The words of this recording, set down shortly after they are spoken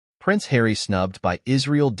Prince Harry snubbed by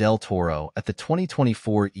Israel del Toro at the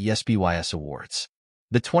 2024 ESPYS Awards.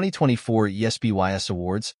 The 2024 ESPYS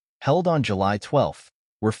Awards, held on July 12th,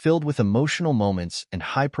 were filled with emotional moments and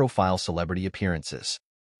high-profile celebrity appearances.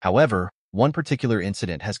 However, one particular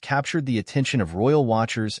incident has captured the attention of royal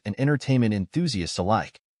watchers and entertainment enthusiasts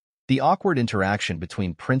alike: the awkward interaction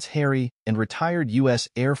between Prince Harry and retired U.S.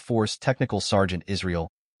 Air Force Technical Sergeant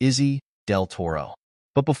Izzy del Toro.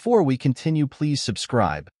 But before we continue, please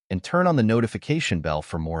subscribe and turn on the notification bell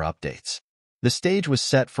for more updates. The stage was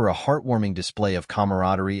set for a heartwarming display of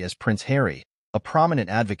camaraderie as Prince Harry, a prominent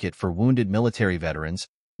advocate for wounded military veterans,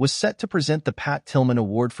 was set to present the Pat Tillman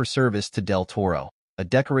Award for Service to del Toro, a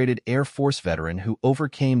decorated Air Force veteran who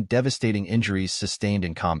overcame devastating injuries sustained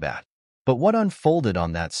in combat. But what unfolded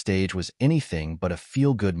on that stage was anything but a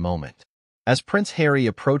feel-good moment. As Prince Harry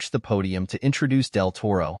approached the podium to introduce del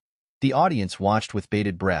Toro, the audience watched with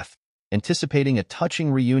bated breath, anticipating a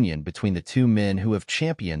touching reunion between the two men who have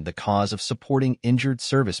championed the cause of supporting injured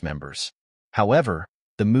service members. However,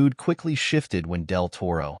 the mood quickly shifted when del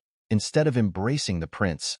Toro, instead of embracing the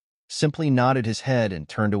prince, simply nodded his head and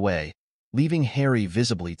turned away, leaving Harry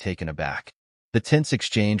visibly taken aback. The tense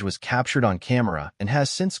exchange was captured on camera and has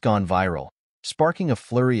since gone viral, sparking a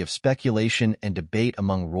flurry of speculation and debate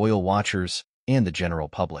among royal watchers and the general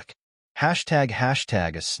public. #A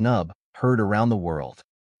snub heard around the world.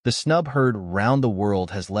 The snub heard round the world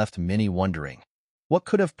has left many wondering. What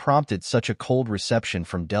could have prompted such a cold reception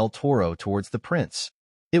from del Toro towards the prince?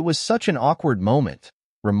 "It was such an awkward moment,"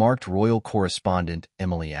 remarked royal correspondent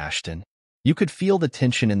Emily Ashton. "You could feel the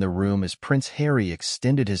tension in the room as Prince Harry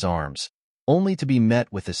extended his arms, only to be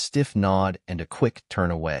met with a stiff nod and a quick turn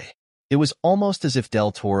away. It was almost as if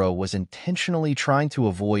del Toro was intentionally trying to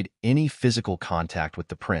avoid any physical contact with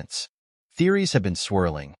the prince." Theories have been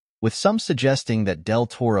swirling, with some suggesting that del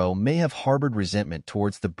Toro may have harbored resentment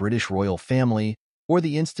towards the British royal family or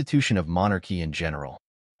the institution of monarchy in general.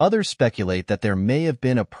 Others speculate that there may have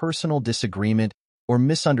been a personal disagreement or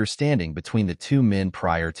misunderstanding between the two men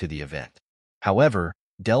prior to the event. However,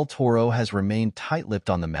 del Toro has remained tight-lipped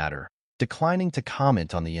on the matter, declining to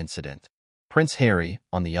comment on the incident. Prince Harry,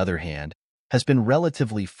 on the other hand, has been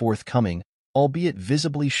relatively forthcoming, albeit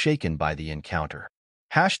visibly shaken by the encounter.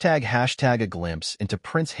 #A glimpse into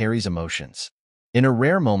Prince Harry's emotions. In a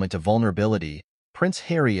rare moment of vulnerability, Prince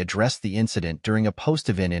Harry addressed the incident during a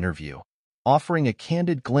post-event interview, offering a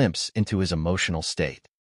candid glimpse into his emotional state.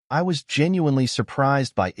 "I was genuinely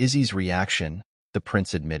surprised by Izzy's reaction," the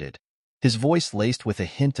prince admitted, his voice laced with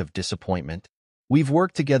a hint of disappointment. "We've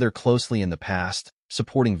worked together closely in the past,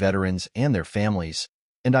 supporting veterans and their families,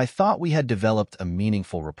 and I thought we had developed a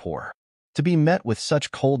meaningful rapport. To be met with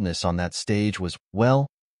such coldness on that stage was, well,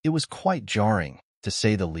 it was quite jarring, to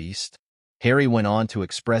say the least." Harry went on to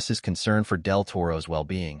express his concern for del Toro's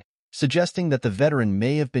well-being, suggesting that the veteran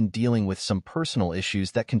may have been dealing with some personal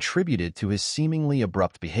issues that contributed to his seemingly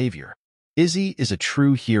abrupt behavior. "Izzy is a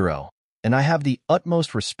true hero, and I have the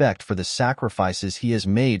utmost respect for the sacrifices he has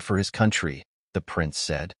made for his country," the prince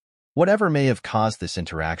said. "Whatever may have caused this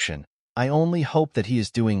interaction, I only hope that he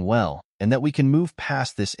is doing well and that we can move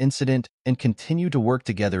past this incident and continue to work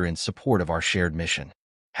together in support of our shared mission."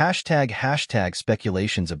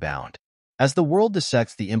 Speculations abound. As the world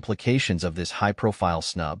dissects the implications of this high-profile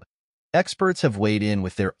snub, experts have weighed in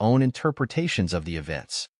with their own interpretations of the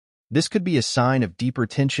events. This could be a sign of deeper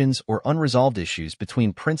tensions or unresolved issues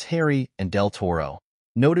between Prince Harry and del Toro,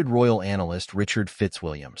 noted royal analyst Richard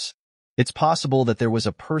Fitzwilliams. It's possible that there was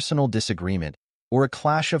a personal disagreement or a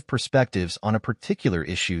clash of perspectives on a particular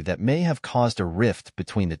issue that may have caused a rift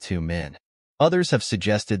between the two men. Others have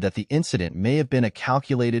suggested that the incident may have been a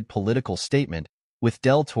calculated political statement, with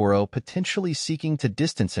del Toro potentially seeking to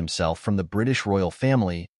distance himself from the British royal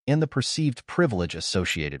family and the perceived privilege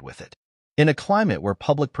associated with it. In a climate where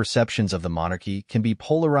public perceptions of the monarchy can be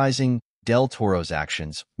polarizing, del Toro's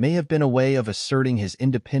actions may have been a way of asserting his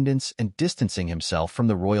independence and distancing himself from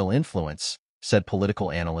the royal influence, said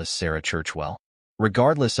political analyst Sarah Churchwell.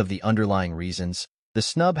 Regardless of the underlying reasons, the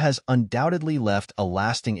snub has undoubtedly left a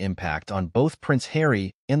lasting impact on both Prince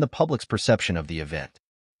Harry and the public's perception of the event.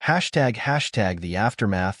 #The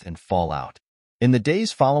aftermath and fallout. In the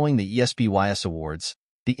days following the ESPYS Awards,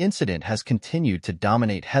 the incident has continued to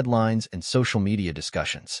dominate headlines and social media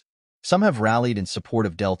discussions. Some have rallied in support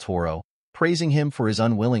of del Toro, praising him for his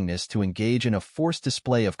unwillingness to engage in a forced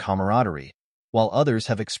display of camaraderie, while others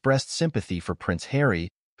have expressed sympathy for Prince Harry,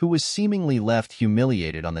 who was seemingly left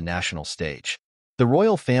humiliated on the national stage. The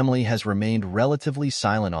royal family has remained relatively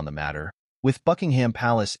silent on the matter, with Buckingham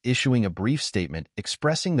Palace issuing a brief statement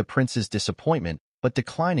expressing the prince's disappointment but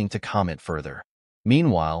declining to comment further.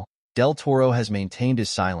 Meanwhile, Del Toro has maintained his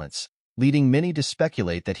silence, leading many to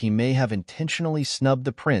speculate that he may have intentionally snubbed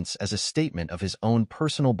the prince as a statement of his own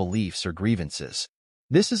personal beliefs or grievances.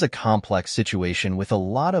 "This is a complex situation with a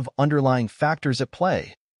lot of underlying factors at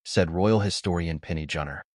play," said royal historian Penny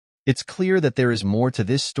Junor. "It's clear that there is more to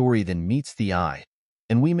this story than meets the eye,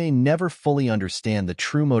 and we may never fully understand the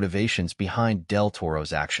true motivations behind Del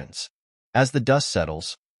Toro's actions. As the dust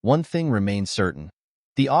settles, one thing remains certain.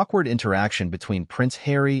 The awkward interaction between Prince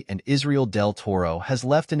Harry and Israel Del Toro has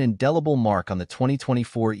left an indelible mark on the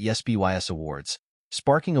 2024 ESPYS Awards,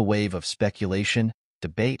 sparking a wave of speculation,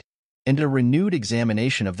 debate, and a renewed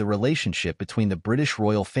examination of the relationship between the British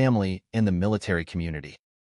royal family and the military community.